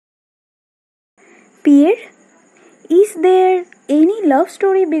Pierre, is there any love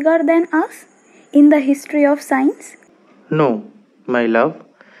story bigger than us in the history of science? No, my love,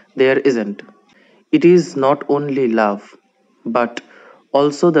 there isn't. It is not only love, but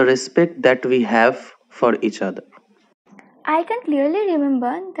also the respect that we have for each other. I can clearly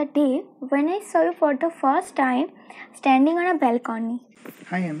remember the day when I saw you for the first time standing on a balcony.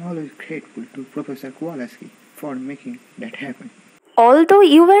 I am always grateful to Professor Kowalski for making that happen. Although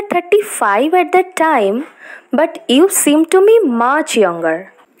you were 35 at that time, but you seemed to me much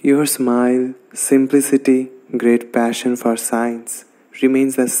younger. Your smile, simplicity, great passion for science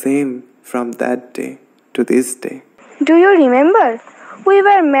remains the same from that day to this day. Do you remember? We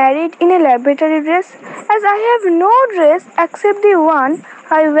were married in a laboratory dress, as I have no dress except the one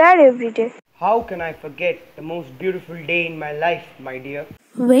I wear every day. How can I forget the most beautiful day in my life, my dear?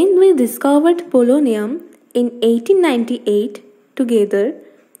 When we discovered polonium in 1898 together,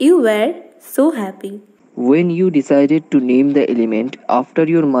 you were so happy. When you decided to name the element after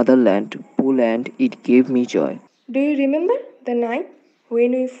your motherland, Poland, it gave me joy. Do you remember the night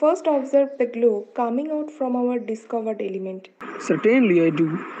when we first observed the glow coming out from our discovered element? Certainly I do.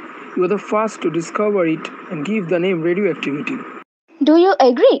 You were the first to discover it and give the name radioactivity. Do you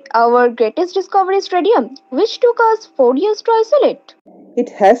agree our greatest discovery is radium, which took us 4 years to isolate? It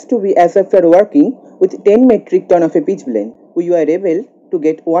has to be, as after working with 10 metric ton of a pitchblende, we were able to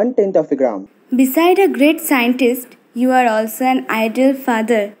get 1/10 of a gram. Beside a great scientist, you are also an ideal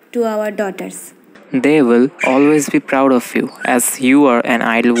father to our daughters. They will always be proud of you, as you are an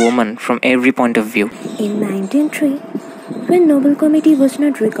ideal woman from every point of view. In 1903, when Nobel Committee was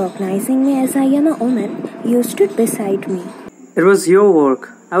not recognizing me as I am a woman, you stood beside me. It was your work.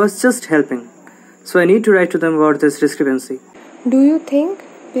 I was just helping. So I need to write to them about this discrepancy. Do you think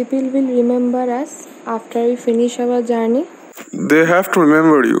people will remember us after we finish our journey? They have to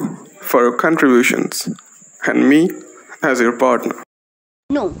remember you for your contributions and me as your partner.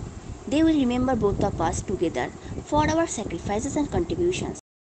 No, they will remember both of us together for our sacrifices and contributions.